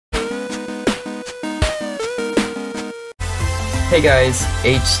Hey guys,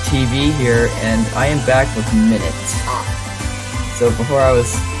 HTV here, and I am back with Minit. So before I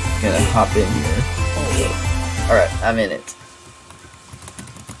was gonna hop in here, alright, I'm in it.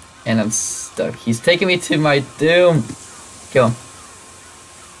 And I'm stuck. He's taking me to my doom! Kill him.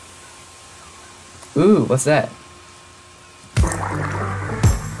 Ooh, what's that?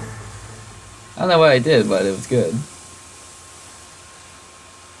 I don't know what I did, but it was good.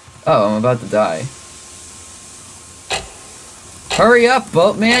 Oh, I'm about to die. Hurry up,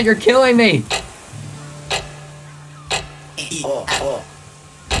 boatman! You're killing me! This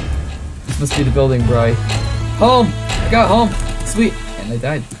must be the building, Bri. Home! I got home! Sweet! And I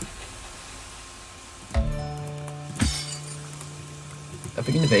died. Up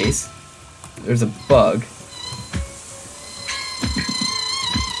in the base. There's a bug.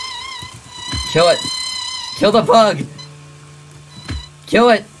 Kill it! Kill the bug! Kill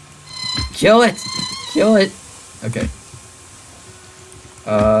it! Kill it! Kill it! Okay.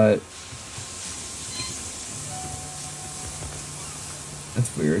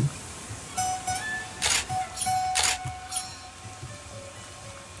 That's weird.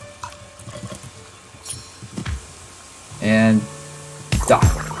 And stop.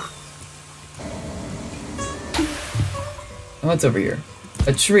 What's over here?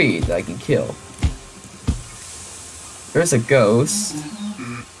 A tree that I can kill. There's a ghost.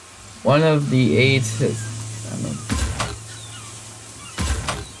 One of the 8 has... I don't know.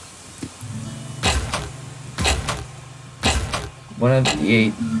 One of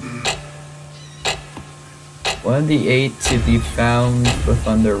the eight to be found with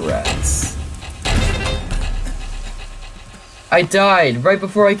under rats. I died right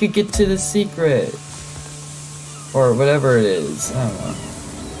before I could get to the secret. Or whatever it is. I don't know.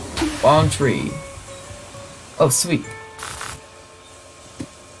 Long tree. Oh, sweet.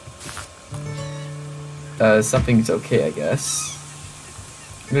 Something's okay, I guess.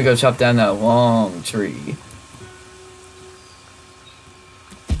 I'm gonna go chop down that long tree.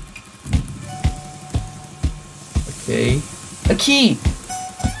 Okay. A key!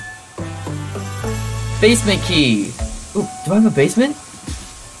 Basement key! Ooh, do I have a basement?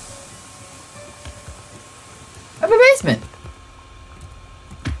 I have a basement!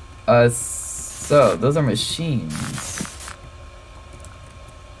 So, those are machines.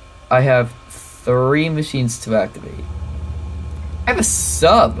 I have 3 machines to activate. I have a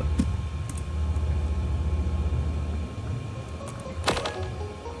sub!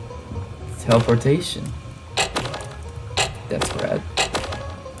 Teleportation. That's rad.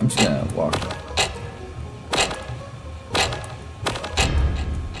 I'm just gonna walk.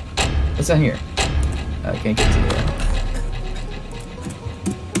 What's down here? I can't get to there.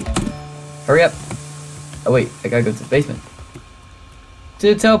 Hurry up! Oh wait, I gotta go to the basement.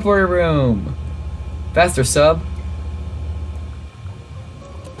 To the teleporter room! Faster, sub!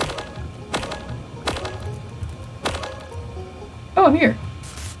 Oh, I'm here!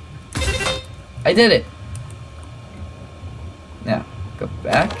 I did it! Now, go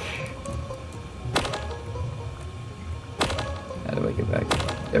back. How do I get back?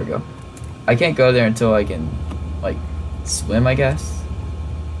 There we go. I can't go there until I can, like, swim, I guess.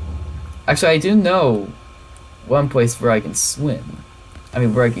 Actually, I do know one place where I can swim. I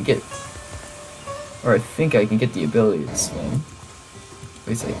mean, where I can get... Or I think I can get the ability to swim. At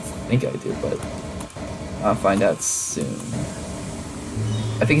least I think I do, but... I'll find out soon.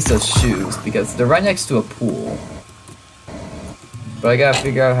 I think it's those shoes, because they're right next to a pool. But I gotta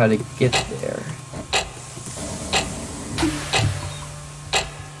figure out how to get there.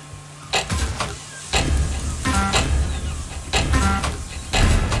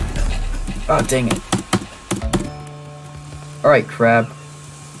 Oh, dang it. Alright, crab.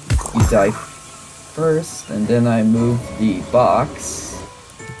 You die first, and then I move the box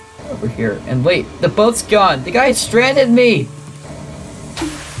over here. And wait, the boat's gone! The guy stranded me!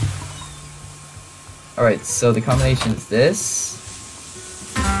 Alright, so the combination is this.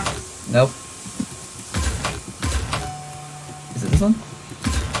 Nope. Is it this one?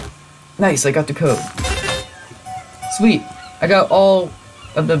 Nice, I got the code. Sweet! I got all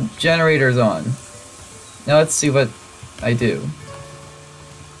of the generators on. Now let's see what I do.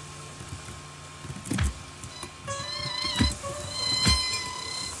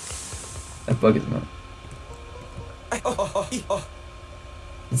 That bug is moving.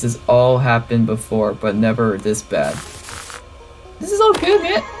 This has all happened before, but never this bad. This is all good,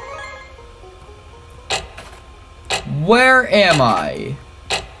 man. Where am I?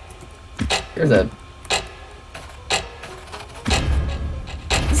 There's a...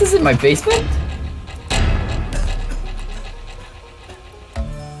 This isn't my basement?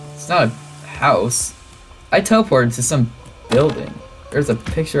 It's not a house. I teleported to some building? There's a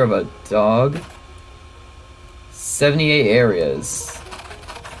picture of a dog. 78 areas.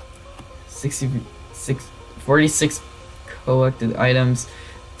 46 collected items.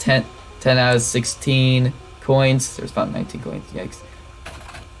 10 out of 16 coins. There's about 19 coins. Yikes.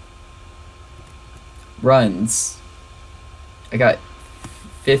 Runs. I got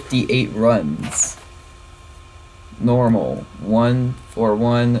 58 runs. Normal. 1 for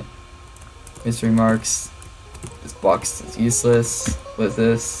 1. Mystery marks. This box is useless. What is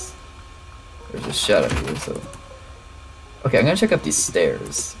this? There's a shed up here, so. Okay, I'm gonna check up these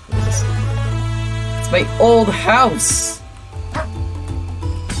stairs. What is this? It's my old house!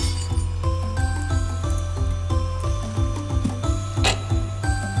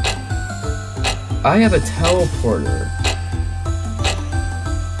 I have a teleporter.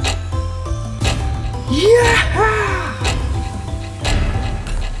 Yeah!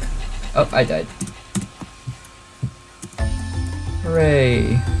 Oh, I died.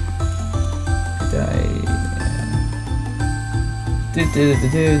 Hooray. I died. Do do do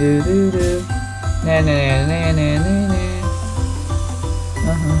do do do do. Na na na na na na.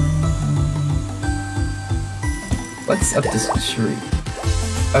 What's up this tree?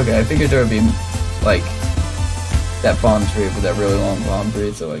 Okay, I figured there would be like that palm tree with that really long palm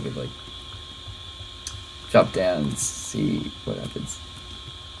tree, so I could like chop down and see what happens.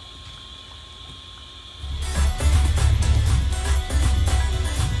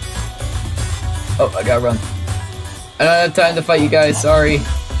 Oh, I gotta run. I don't have time to fight you guys, sorry.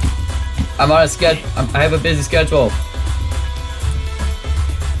 I'm on a schedule. I have a busy schedule.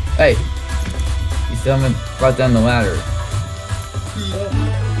 Hey, you still haven't brought down the ladder.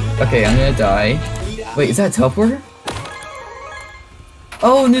 Okay, I'm gonna die. Wait, is that a teleporter?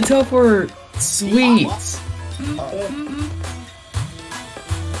 Oh, new teleporter! Sweet!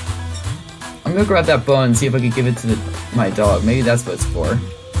 I'm gonna grab that bone and see if I can give it to my dog. Maybe that's what it's for.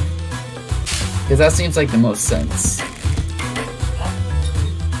 Because that seems like the most sense.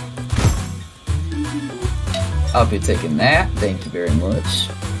 I'll be taking that. Thank you very much.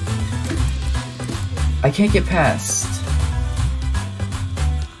 I can't get past.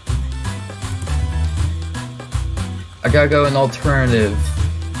 I gotta go an alternative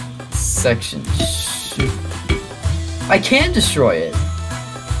section. Shoot. I can destroy it.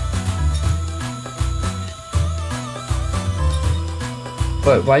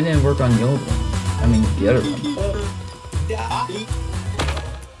 But why didn't it work on the old one? I mean, the other one.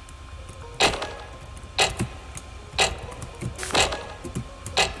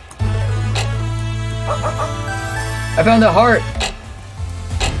 I found a heart!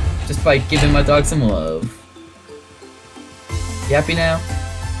 Just by giving my dog some love. You happy now?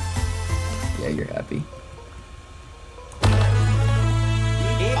 Yeah, you're happy.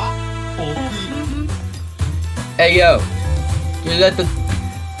 Hey yo! Can you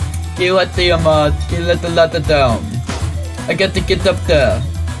let the ladder down? I got to get up there.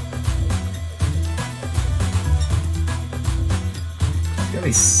 There's gotta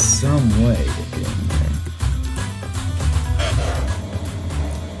be some way to get in there.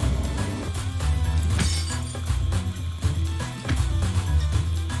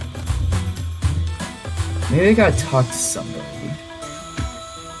 Maybe I gotta talk to somebody.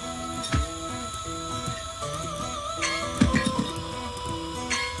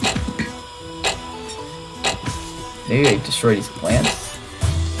 Maybe I destroy these plants?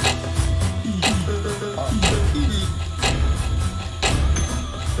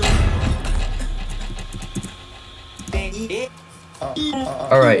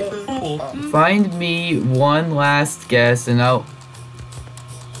 Alright. Find me one last guess and I'll...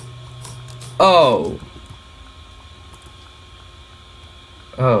 Oh!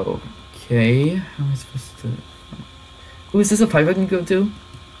 Oh, okay. How am I supposed to... Ooh, is this a pipe I can go to?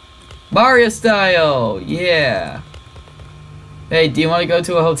 Mario style! Yeah! Hey, do you want to go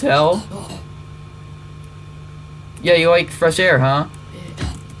to a hotel? Yeah, you like fresh air, huh?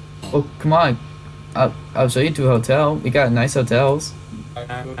 Well, come on. I'll show you to a hotel. We got nice hotels. I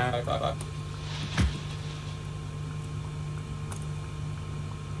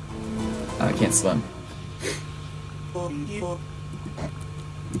can't swim. I'm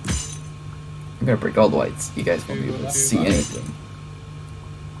gonna break all the lights. You guys won't be able to see anything.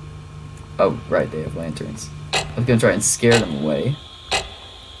 Oh, right, they have lanterns. I was gonna try and scare them away.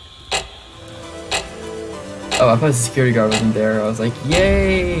 Oh, I thought the security guard wasn't there. I was like,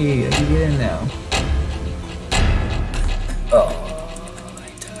 yay! I can get in now. Oh,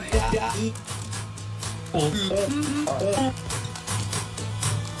 I died.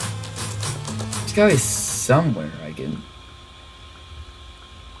 There's gotta be somewhere I can...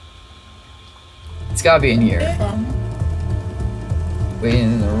 It's gotta be in here. Wait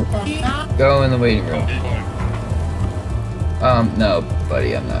in the go in the waiting room. No,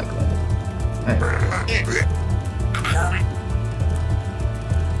 buddy, I'm not going to.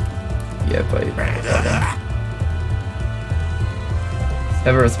 Yeah, buddy.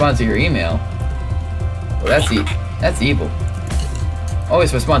 Never respond to your email. Well, that's evil.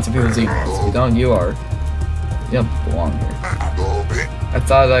 Always respond to people's emails. If you don't, you don't belong here. I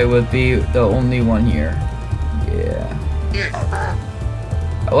thought I would be the only one here. Yeah.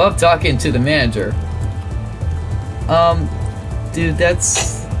 I love talking to the manager. Dude,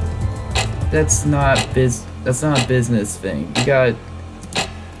 that's not a business thing. You got.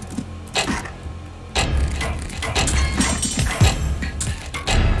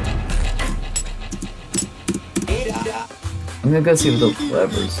 I'm gonna go see what the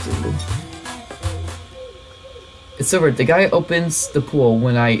levers do. It's so weird. The guy opens the pool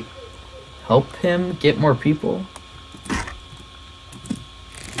when I help him get more people.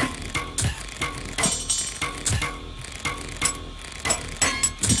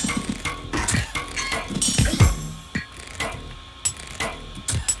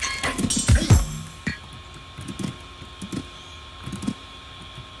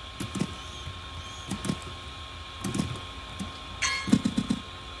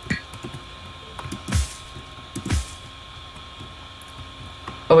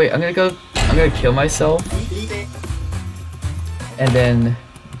 Oh wait, I'm gonna kill myself and then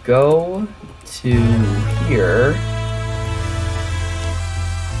go to here.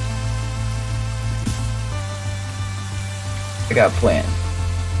 I got a plan.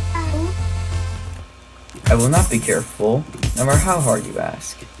 I will not be careful, no matter how hard you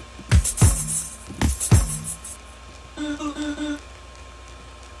ask.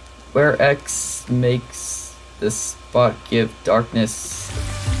 Where X makes the spot give darkness.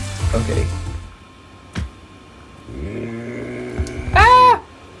 Okay. Ah!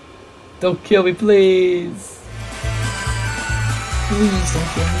 Don't kill me, please. Please don't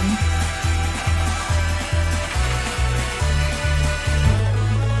kill me.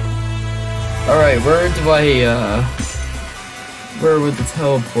 Alright, where would the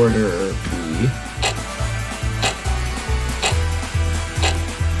teleporter be?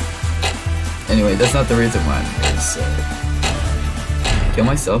 Anyway, that's not the reason why I'm here, so kill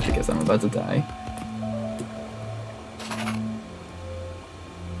myself because I'm about to die.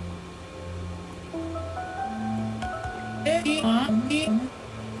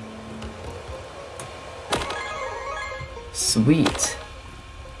 Sweet.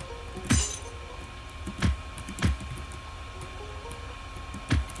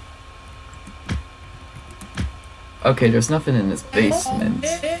 Okay, there's nothing in this basement.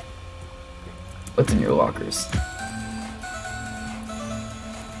 What's in your lockers?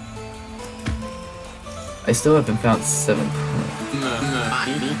 I still haven't found 7 points.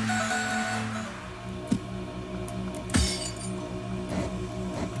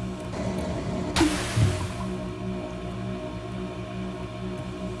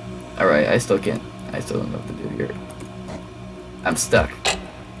 Alright, I still don't know what to do here. I'm stuck.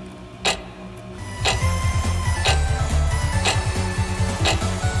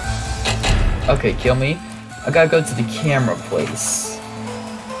 Okay, kill me. I gotta go to the camera place.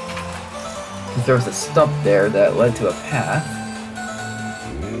 Because there was a stump there that led to a path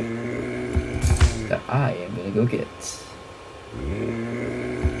that I am gonna go get.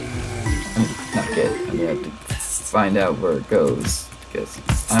 Not get, I'm gonna have to find out where it goes because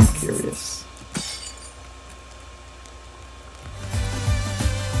I'm curious.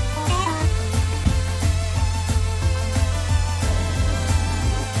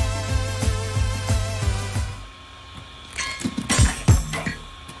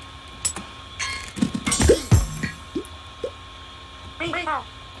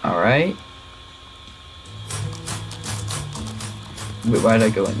 Alright. Wait, why did I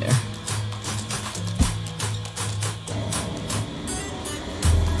go in there?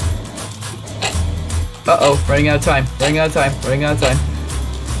 Uh-oh, running out of time, running out of time, running out of time.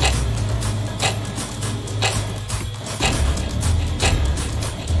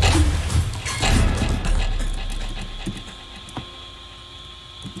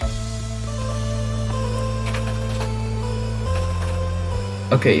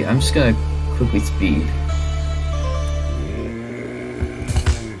 Okay, I'm just gonna quickly speed.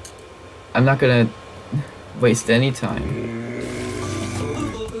 I'm not gonna waste any time.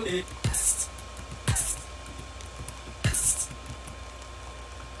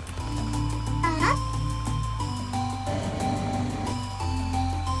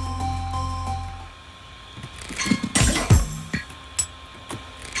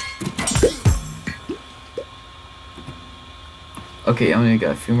 Okay, I only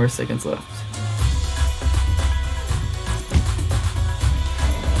got a few more seconds left.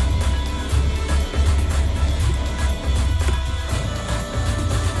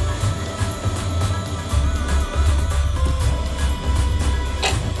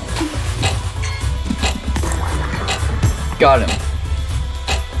 Got him.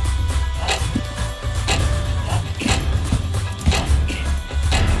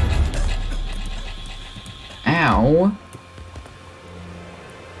 Ow.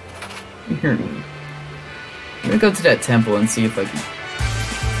 Here. I'm gonna go to that temple and see if I can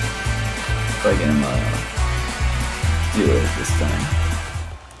do it this time.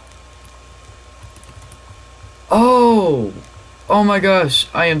 Oh! Oh my gosh,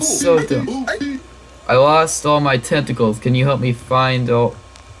 I am so dumb. I lost all my tentacles. Can you help me find all...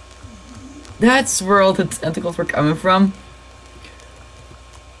 That's where all the tentacles were coming from?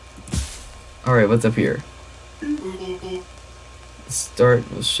 Alright, what's up here? The start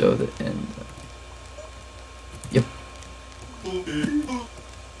will show the end. Yep.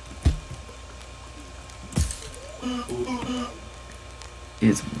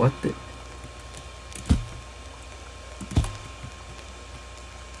 Is what the...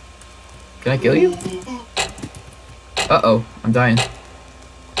 Can I kill you? Uh-oh, I'm dying.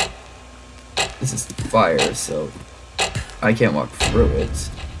 This is fire, so I can't walk through it.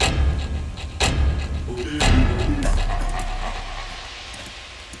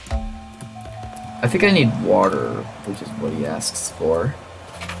 I think I need water, which is what he asks for.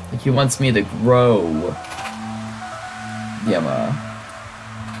 Like, he wants me to grow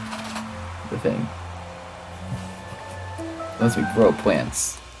the thing. He wants me to grow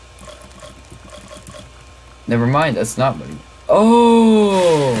plants. Never mind, that's not what he...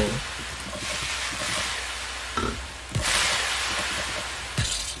 Oh!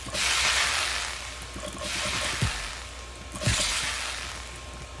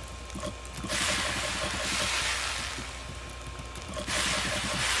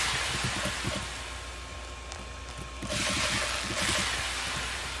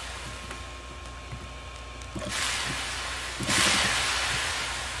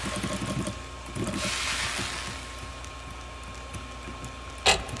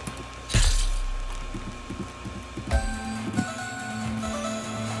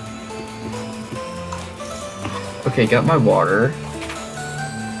 Okay, got my water.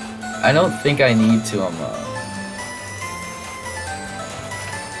 I don't think I need to,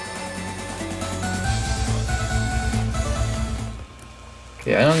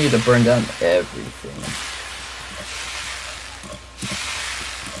 Okay, I don't need to burn down everything.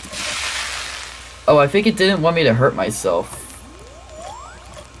 Oh, I think it didn't want me to hurt myself.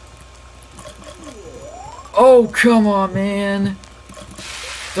 Oh, come on, man.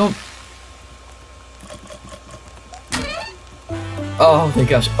 Don't... Oh my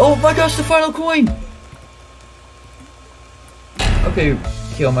gosh. Oh my gosh, the final coin! Okay,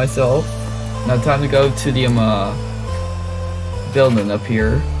 heal myself. Now time to go to the building up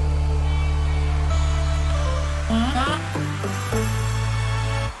here.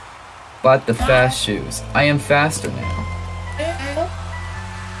 Bought the fast shoes. I am faster now.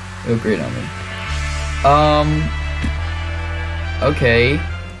 They look great on me. Okay.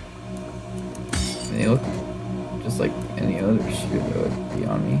 They look just like any other shoe that would be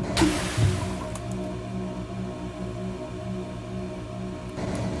on me.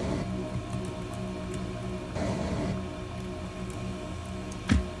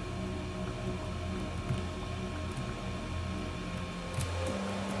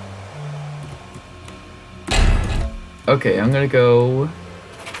 Okay, I'm gonna go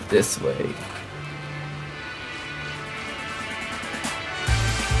this way.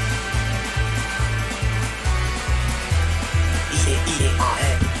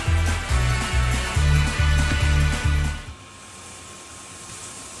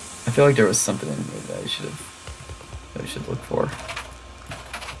 I feel like there was something in here that I should look for.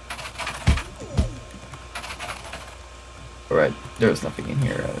 Alright, there was nothing in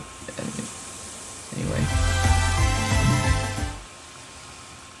here anyway.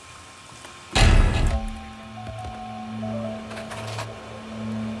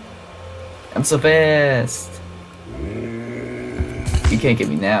 I'm so fast! You can't get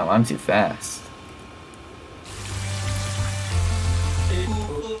me now, I'm too fast.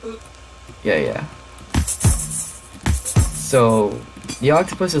 Yeah. So, the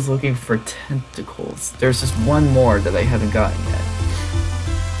octopus is looking for tentacles. There's just one more that I haven't gotten yet.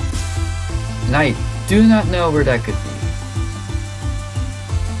 And I do not know where that could be.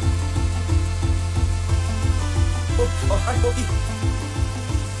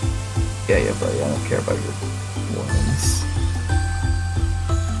 Yeah, buddy, I don't care about your warnings.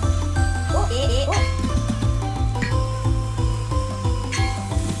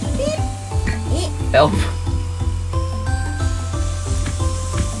 Help!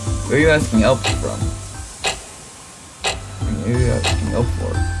 Where are you asking help from? Where are you asking help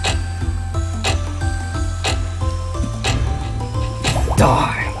for?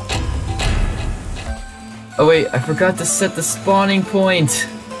 Die! Oh wait, I forgot to set the spawning point!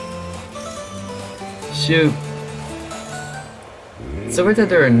 Shoot. So we're that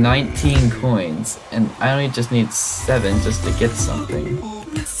there are 19 coins, and I only just need 7 just to get something.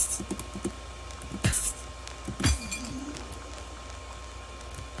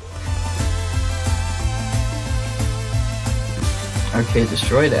 Okay,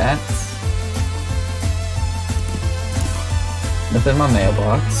 destroy that. Nothing in my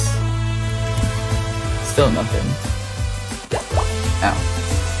mailbox. Still nothing. Ow.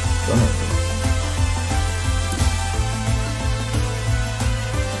 Don't hurt me.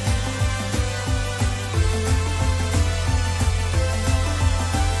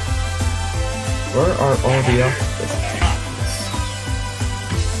 Where are all the octopus?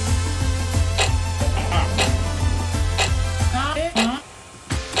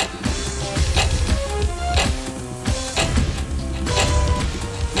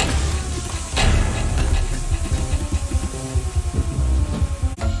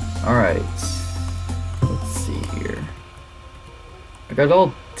 Alright, let's see here. I got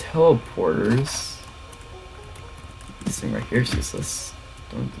all teleporters. This thing right here is useless.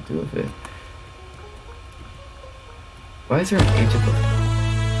 Don't know what to do with it. Why is there an H at the...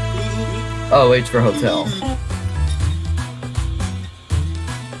 Oh, H for hotel.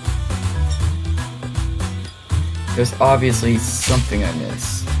 There's obviously something I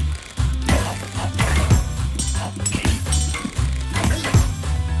missed.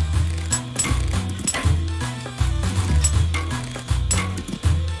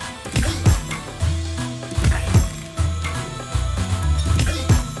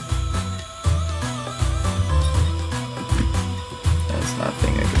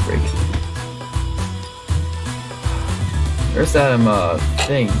 Where's that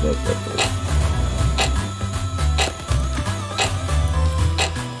thing that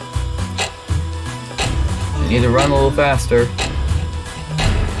I need to run a little faster.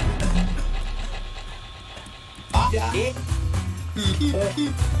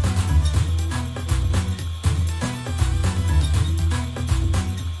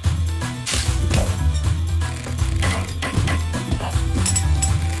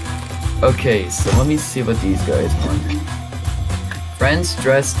 Okay, so let me see what these guys want. Friends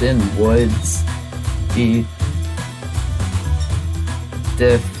dressed in woods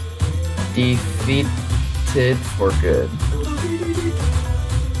defeated for good.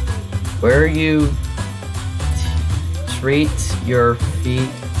 Where you treat your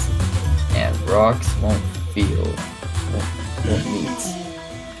feet and rocks won't meet.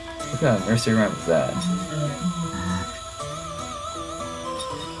 What kind of nursery rhyme was that?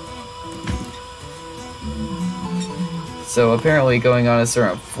 So apparently going on a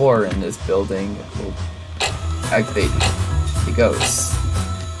certain floor in this building will activate the ghosts.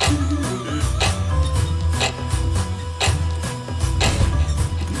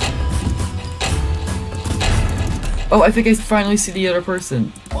 Oh, I think I finally see the other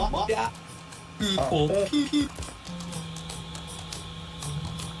person.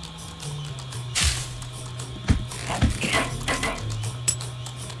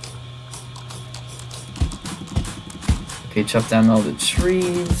 Okay, chop down all the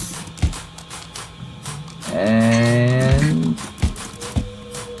trees. And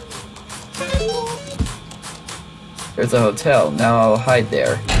there's a hotel. Now I'll hide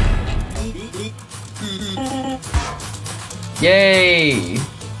there. Yay!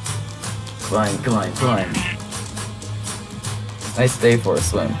 Climb, climb, climb. Nice day for a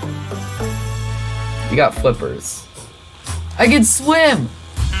swim. You got flippers. I can swim!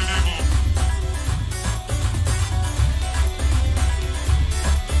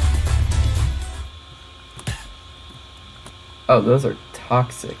 Oh, those are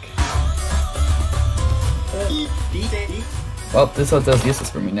toxic. Well, this hotel's useless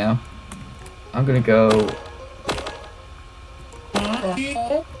for me now. I'm gonna go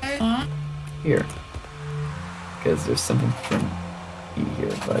here. Because there's something for me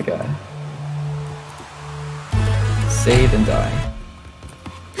here, but I gotta save and die.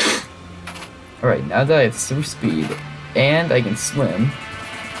 Alright, now that I have super speed and I can swim,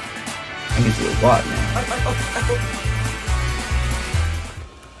 I can do a lot now.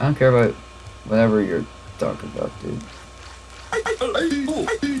 I don't care about whatever you're talking about, dude.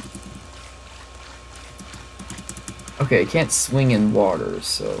 Okay, I can't swing in water,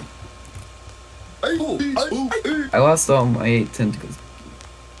 so... I lost all my 8 tentacles.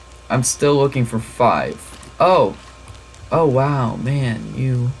 I'm still looking for 5. Oh! Oh wow, man,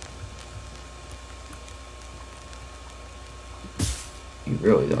 you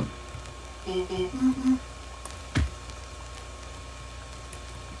really don't.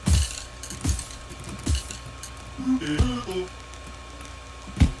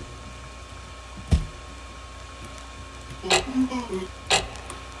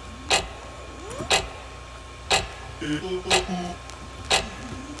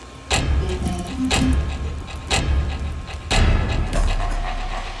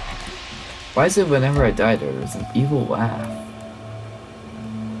 Why is it whenever I die there's an evil laugh?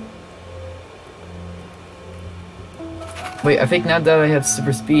 Wait, I think now that I have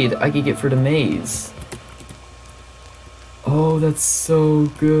super speed, I can get through the maze. Oh, that's so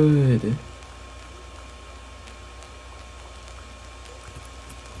good.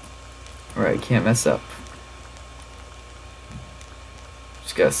 Alright, can't mess up.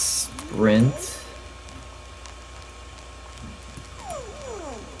 Just gotta sprint.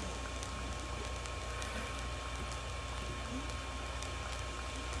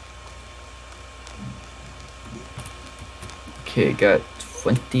 Okay, got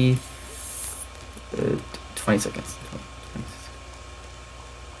 20 seconds.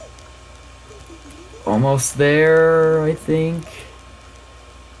 Almost there, I think.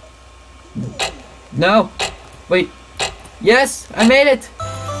 No! Wait. Yes! I made it!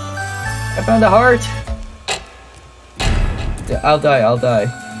 I found a heart! I'll die.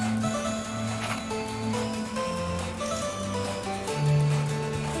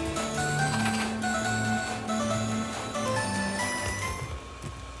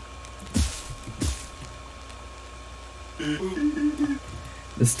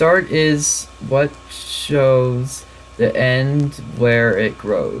 The start is what shows the end where it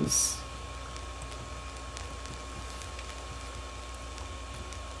grows.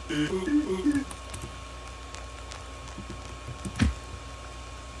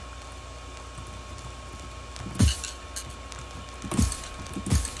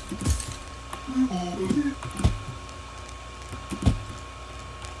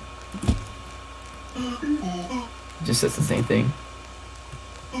 Just says the same thing.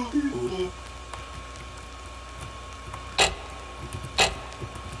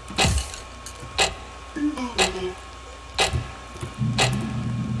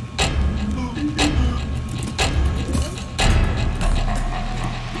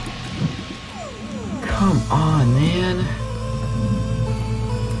 Come on, man.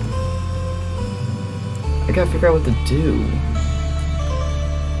 I gotta figure out what to do.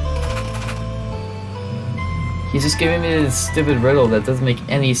 He's just giving me this stupid riddle that doesn't make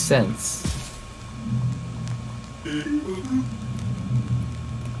any sense.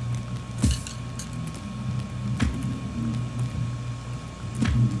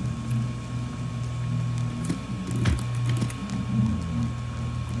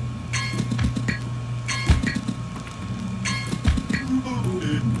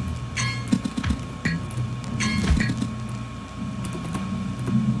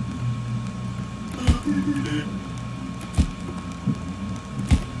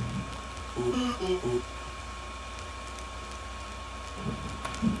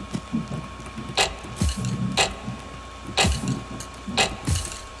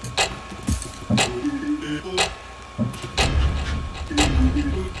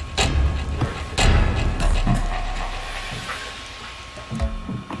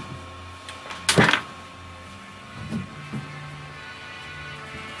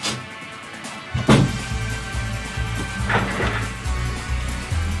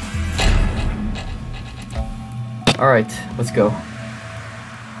 Alright, let's go.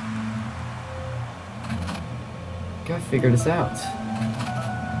 Gotta figure this out.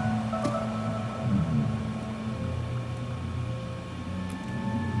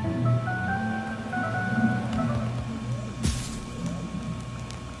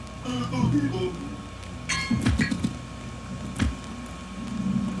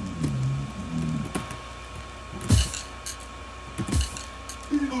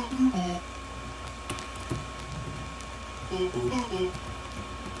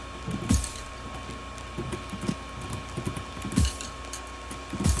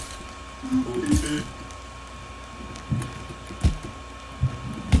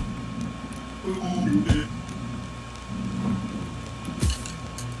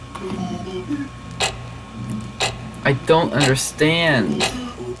 I don't understand.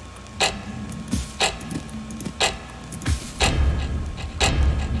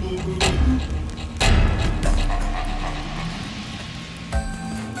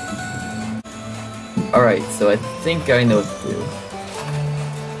 Alright, so I think I know what to do.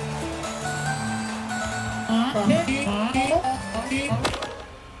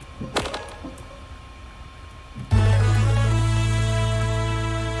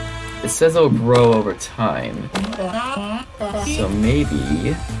 says it'll grow over time. So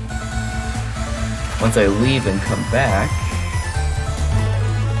maybe once I leave and come back,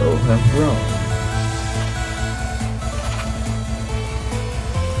 it'll have grown.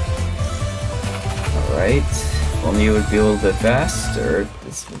 Alright. If only it would be a little bit faster,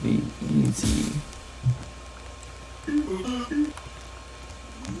 this would be easy.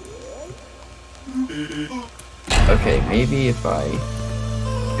 Okay, maybe if I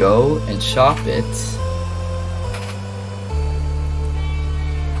go and chop it.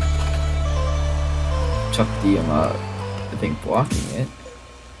 Chop the thing blocking it.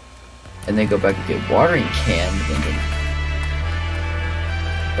 And then go back and get watering can and then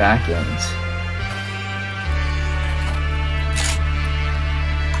back end.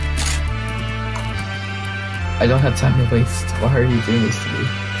 I don't have time to waste. Why are you doing this to me?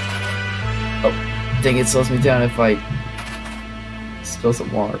 Oh, dang, it slows me down if I spill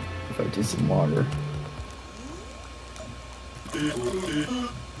some water. If I do some water.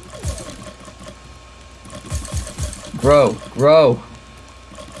 Grow, grow,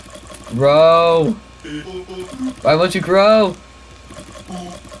 grow. Why won't you grow?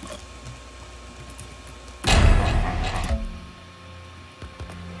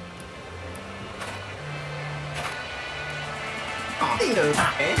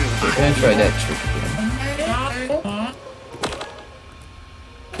 I'm gonna try that trick again.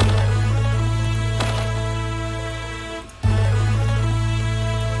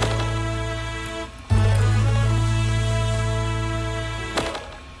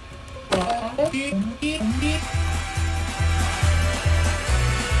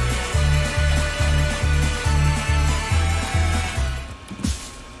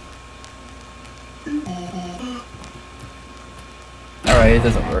 Alright, it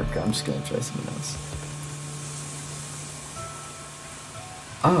doesn't work. I'm just gonna try something else.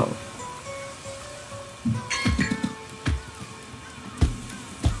 Oh.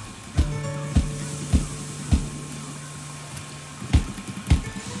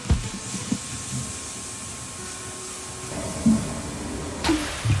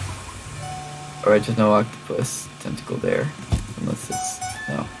 Alright, just no octopus tentacle there. Unless it's...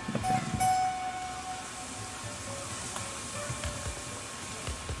 no. Okay.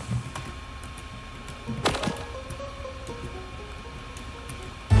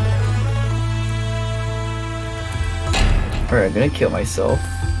 Alright, I'm gonna kill myself.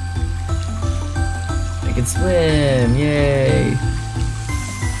 I can swim! Yay!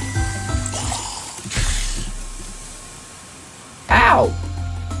 Ow!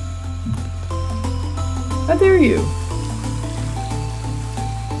 How dare you?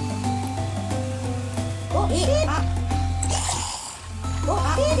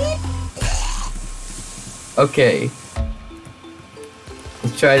 Okay.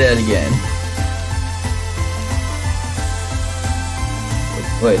 Let's try that again.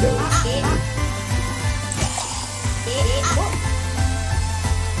 Wait, that was...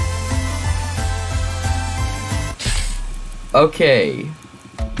 Okay.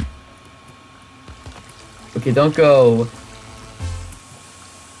 Okay, don't go.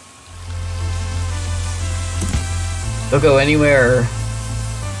 Don't go anywhere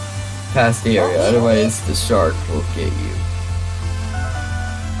past the area, otherwise the shark will get you.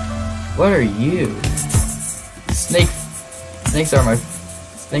 What are you? Snakes. Snakes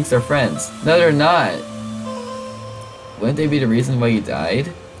are friends. No, they're not. Wouldn't they be the reason why you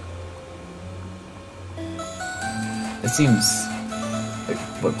died? It seems like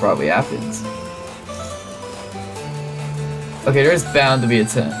what probably happens. Okay, there's bound to be a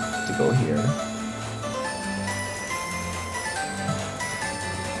attempt to go here.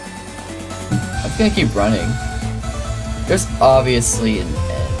 I'm just gonna keep running. There's obviously an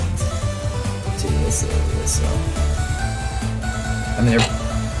end to this area, so... I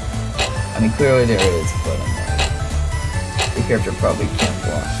mean, clearly there is, but I'm like... The character probably can't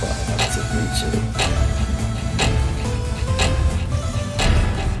walk far enough to reach it.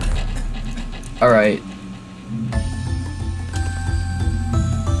 Alright.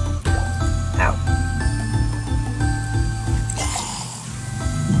 Ow.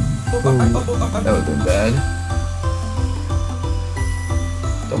 Ooh, that would've been bad.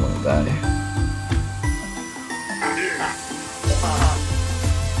 Don't wanna die.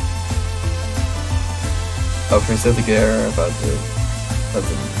 Oh, for a second there, about to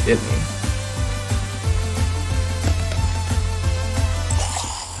hit me.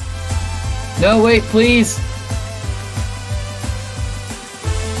 No, wait, please!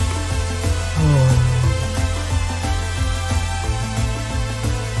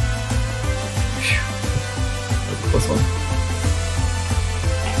 Close one.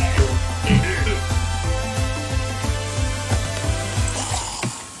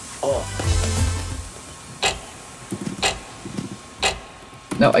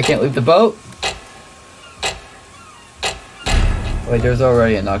 No, I can't leave the boat. Wait, there's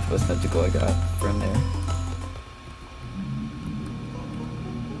already an octopus tentacle I got from there.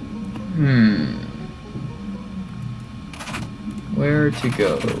 Where to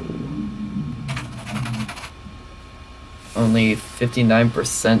go? Only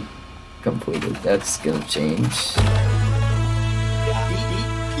 59% completed. That's gonna change.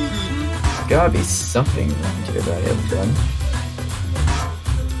 Gotta be something around here that I haven't done.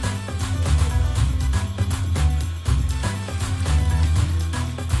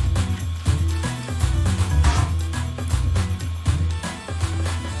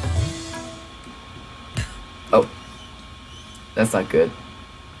 Oh, that's not good.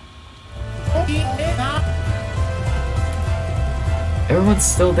 Everyone's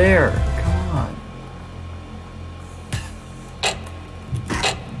still there. Come on.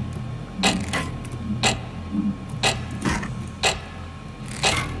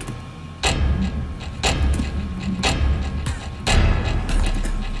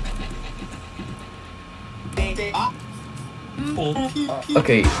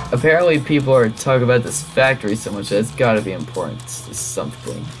 Okay, apparently people are talking about this factory so much that it's gotta be important to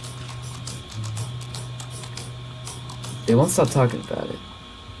something. They won't stop talking about it.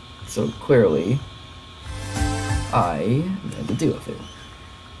 So clearly, I had to deal with it.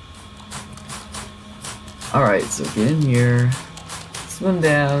 Alright, so get in here. Swim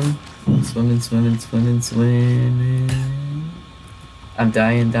down. Swimming, swimming, swimming, swimming. I'm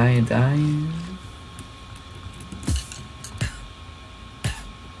dying, dying, dying.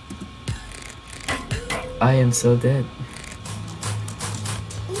 I am so dead.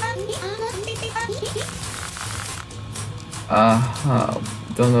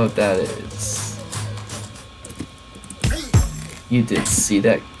 Don't know what that is. You did see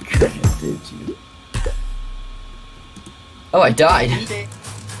that coming, did you? Oh, I died!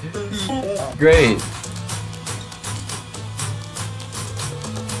 Great.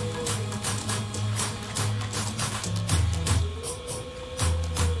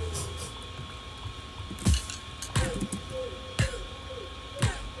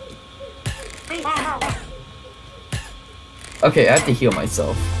 Okay, I have to heal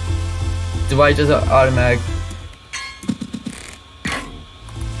myself. Do I just automatic?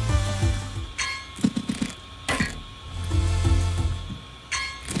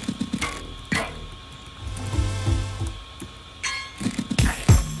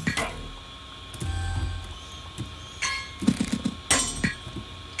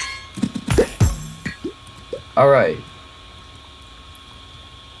 All right.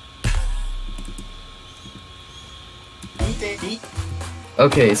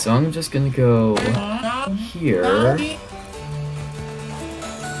 Okay, so I'm just gonna go here and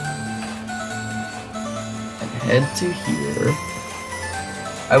head to here.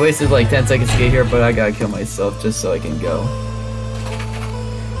 I wasted like 10 seconds to get here, but I gotta kill myself just so I can go.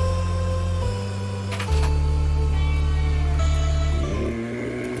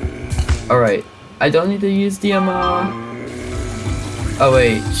 Alright, I don't need to use the oh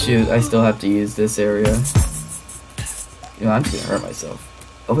wait, shoot, I still have to use this area. You know, I'm just gonna hurt myself.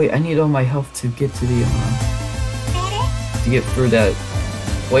 Oh wait, I need all my health to get to the to get through that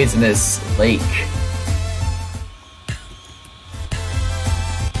poisonous lake.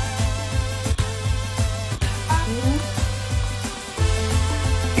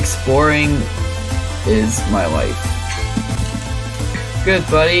 Exploring is my life. Good,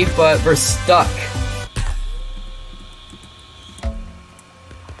 buddy, but we're stuck.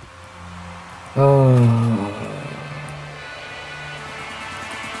 Oh.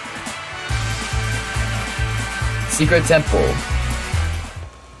 Secret temple.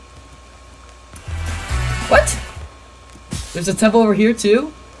 What? There's a temple over here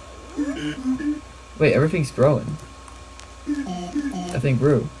too? Wait, everything's growing. That thing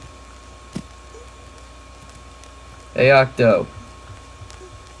grew. Hey, Octo.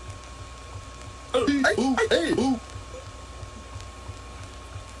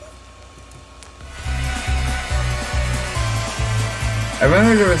 I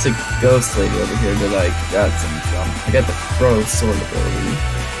remember there was a ghost lady over here that I got some from. I got the pro sword ability.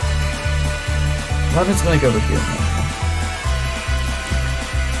 What happens when I go over here now?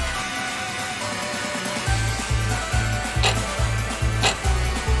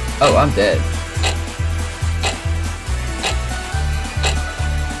 Oh, I'm dead.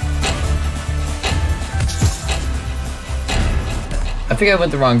 I think I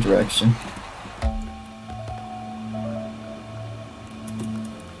went the wrong direction.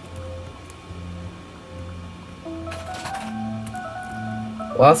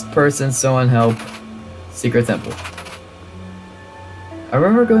 Lost person, someone help. Secret temple. I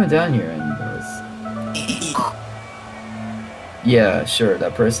remember going down here and there was... Yeah, sure,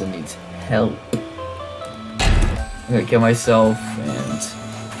 that person needs help. I'm gonna kill myself and...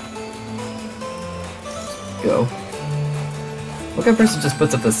 go. What kind of person just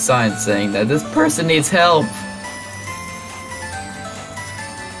puts up a sign saying that this person needs help?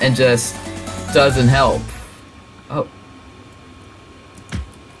 And just doesn't help. Oh.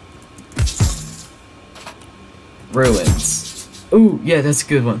 Ruins. Ooh, yeah, that's a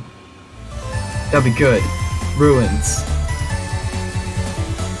good one. That'd be good. Ruins.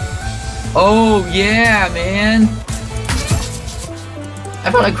 Oh, yeah, man!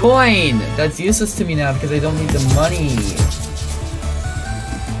 I found a coin! That's useless to me now because I don't need the money.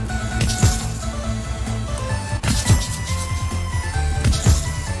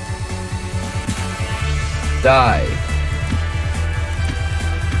 Die.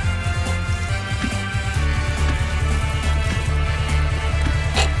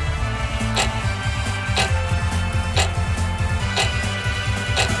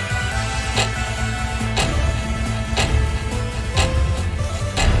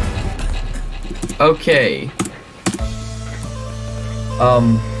 Okay.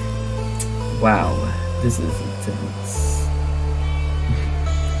 Wow. This is intense.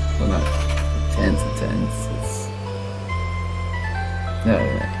 Well, not intense. It's... No,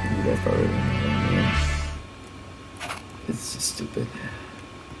 you guys probably don't know what I mean. It's just stupid.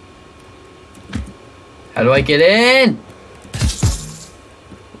 How do I get in?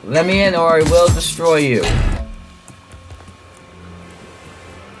 Let me in or I will destroy you.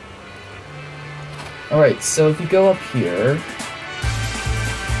 Alright, so if you go up here...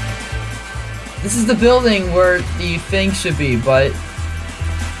 This is the building where the thing should be, but...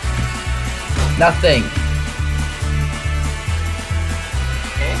 nothing.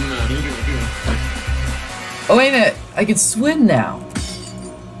 Oh wait a minute! I can swim now!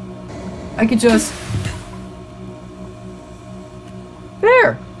 I could just...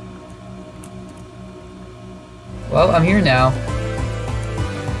 There! Well, I'm here now.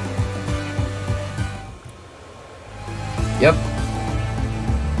 Yep.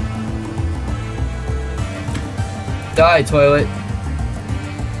 Die, toilet.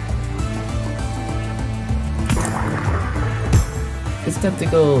 It's time to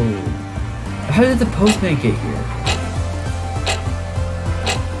go. How did the postman get here?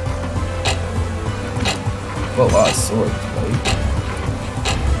 Whoa, wow, swords, buddy.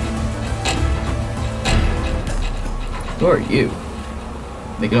 Who are you?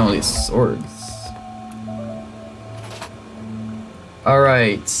 Making all these swords.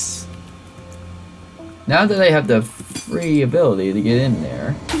 Alright. Now that I have the free ability to get in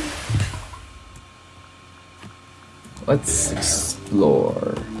there, let's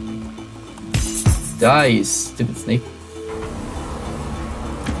explore. Die, you stupid snake.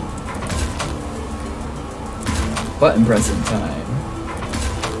 Button pressing time.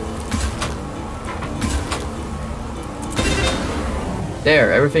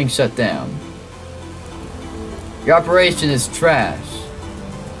 There, everything shut down. Your operation is trash.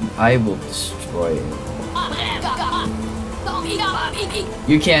 I will destroy it.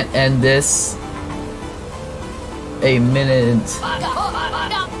 You can't end this. A minute.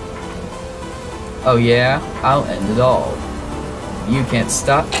 Oh yeah? I'll end it all. You can't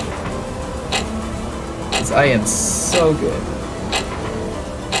stop me. 'Cause I am so good.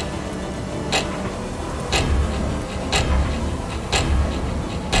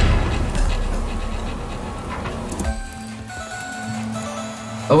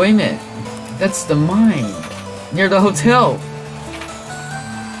 Oh wait a minute. That's the mine. Near the hotel.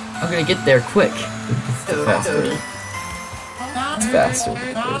 I'm gonna get there quick. It's faster. It's faster.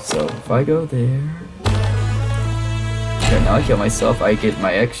 So if I go there. Okay, now I kill myself. I get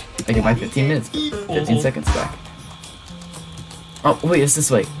my 15 minutes, 15 seconds back. Oh wait, it's this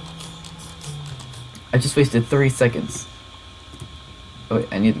way. I just wasted 3 seconds. Oh wait,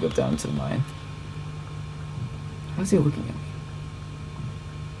 I need to go down to the mine. How's he looking at me?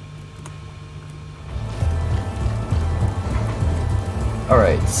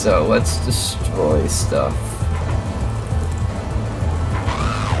 Alright, so let's destroy stuff.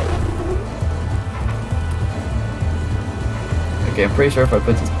 Okay, I'm pretty sure if I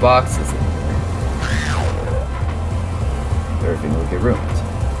put these boxes in here, everything will get ruined.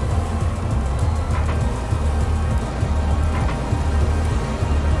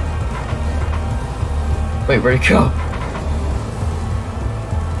 Wait, where'd it go?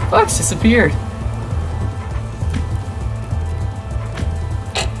 Box disappeared.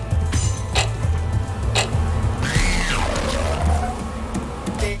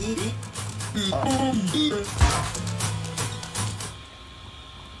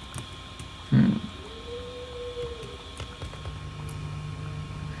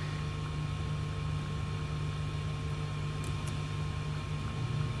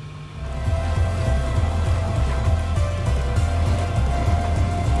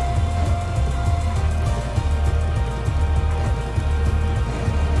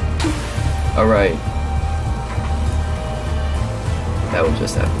 Alright. That will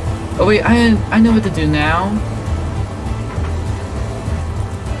just happen. Oh wait, I know what to do now.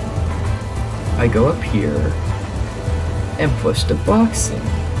 I go up here and push the box in.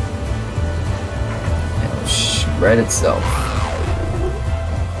 And it'll shred itself.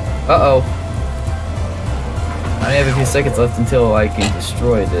 Uh-oh. I only have a few seconds left until I can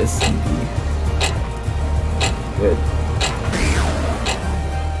destroy this and be good.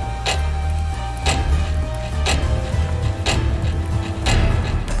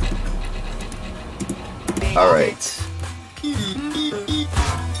 Alright.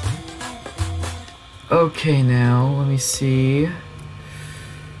 Okay, now, let me see.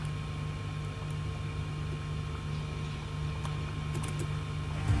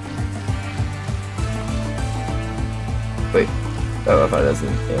 Wait. Oh, if I doesn't.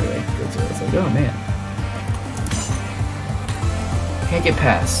 Anyway, go to it. It's like, oh man. Can't get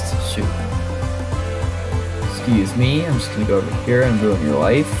past. Shoot. Excuse me, I'm just gonna go over here and ruin your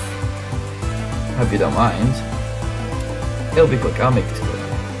life. Hope you don't mind. It'll be quick, I'll make this quick.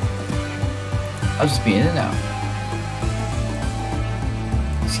 I'll just be in and out.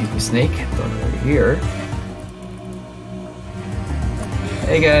 Excuse me, snake. Don't over here.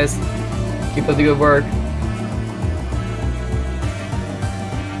 Hey guys. Keep up the good work.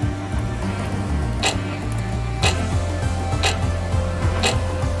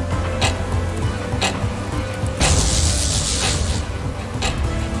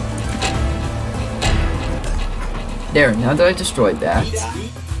 There, now that I destroyed that,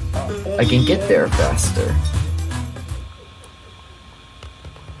 I can get there faster.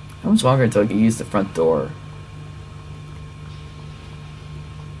 How much longer until I can use the front door?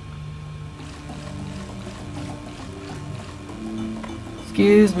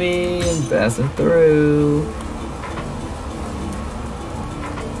 Excuse me, I'm passing through.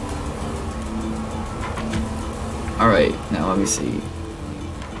 Alright, now let me see.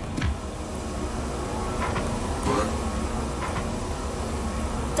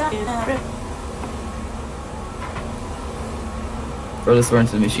 Throw this sword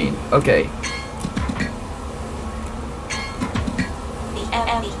into the machine. Okay.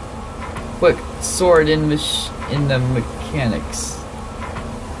 Quick, sword in the mechanics.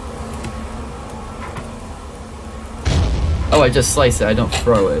 Oh, I just slice it. I don't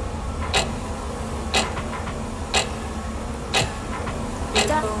throw it.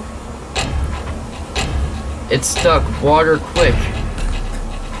 It's stuck. Water, quick.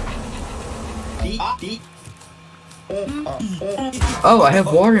 Oh, I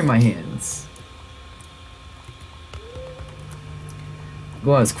have water in my hands.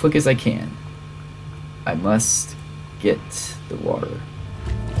 Go on as quick as I can. I must get the water.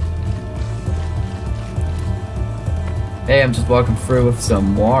 Hey, I'm just walking through with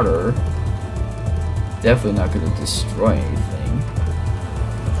some water. Definitely not going to destroy anything.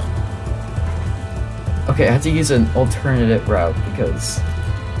 Okay, I have to use an alternative route because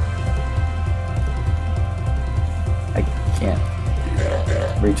I can't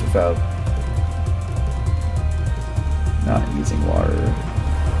reach without not using water.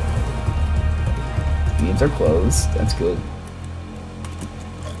 Beams are closed. That's good.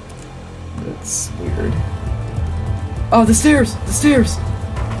 That's weird. Oh, the stairs! The stairs!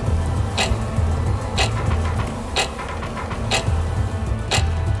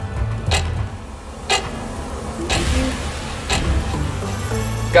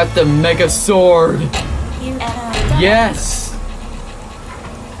 Got the mega sword! Yes!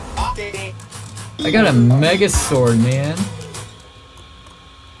 I got a mega sword, man.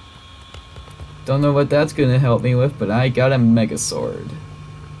 Don't know what that's gonna help me with, but I got a mega sword.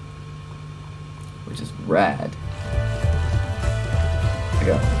 Which is rad. I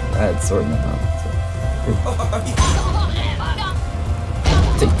got a rad sword now.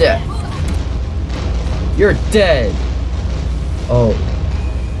 So. Take that. You're dead. Oh.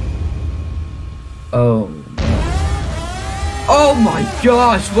 Oh man. Oh my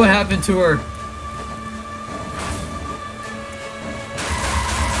gosh, what happened to her?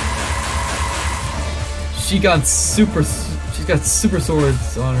 She's got super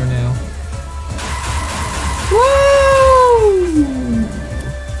swords on her now. Woo!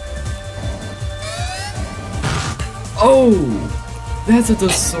 Oh, that's what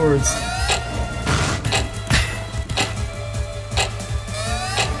those swords.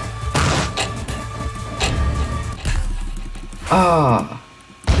 Ah.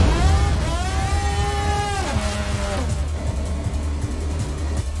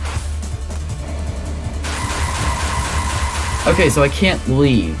 Okay, so I can't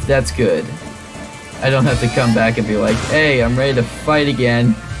leave. That's good. I don't have to come back and be like, hey, I'm ready to fight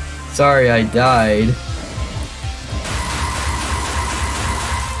again. Sorry I died.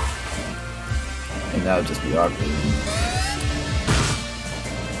 And that would just be awkward.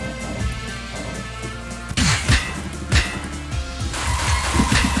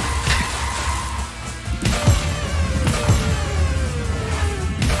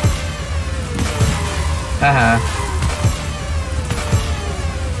 Haha.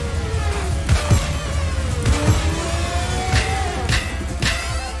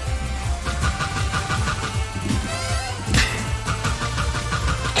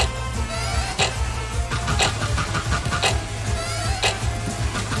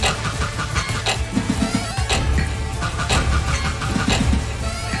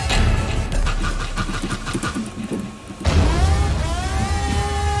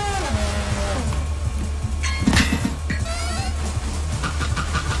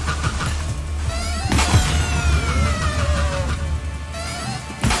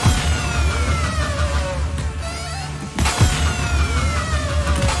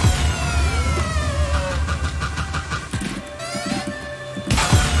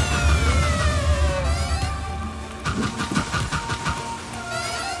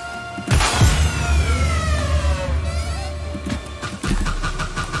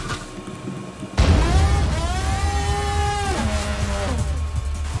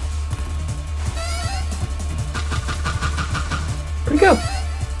 Where'd he go?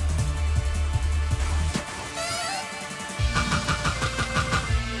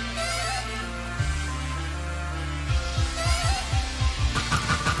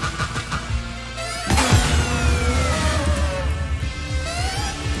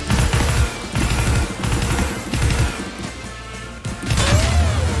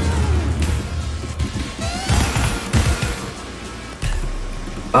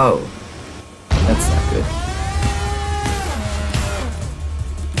 Oh, that's not good.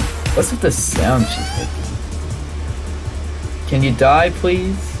 What's with the sound she's making? Can you die,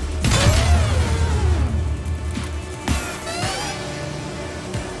 please?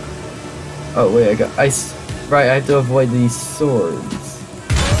 Oh wait, I got ice. Right, I have to avoid these swords.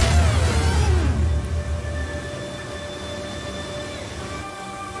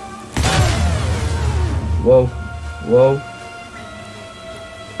 Whoa, whoa.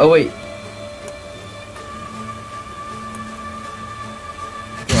 Oh wait.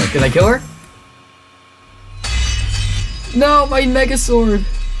 Can I kill her? No, my mega sword.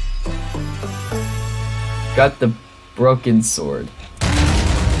 Got the broken sword.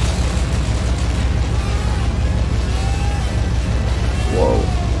 Whoa.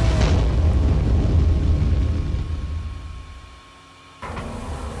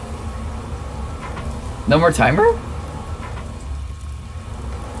 No more timer?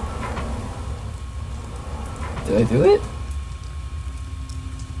 Did I do it?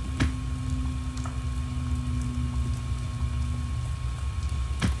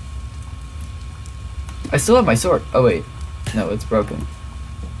 I still have my sword. Oh wait. No, it's broken.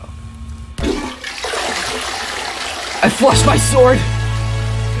 I flushed my sword!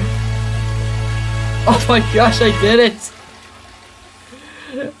 Oh my gosh, I did it!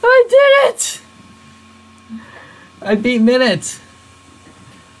 I did it! I beat Minit!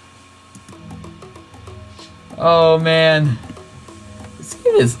 Oh man. This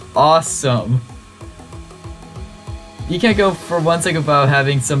game is awesome. You can't go for 1 second without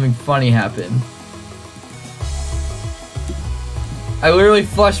having something funny happen. I literally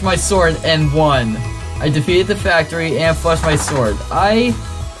flushed my sword and won. I defeated the factory and flushed my sword. I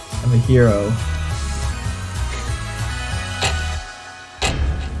am a hero.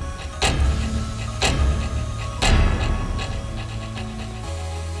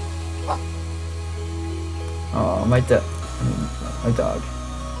 Oh, my dog.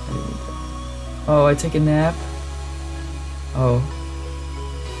 Oh, I take a nap. Oh.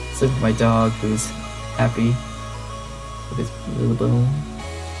 Sleep with my dog who's happy. With his little bone.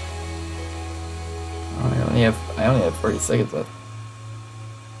 Oh, I only have 40 seconds left.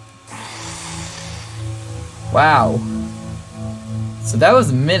 Wow. So that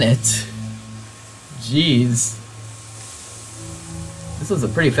was a minute. Jeez. This was a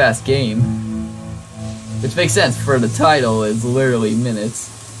pretty fast game. Which makes sense for the title is literally minutes.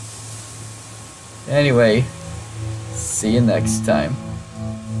 Anyway, see you next time.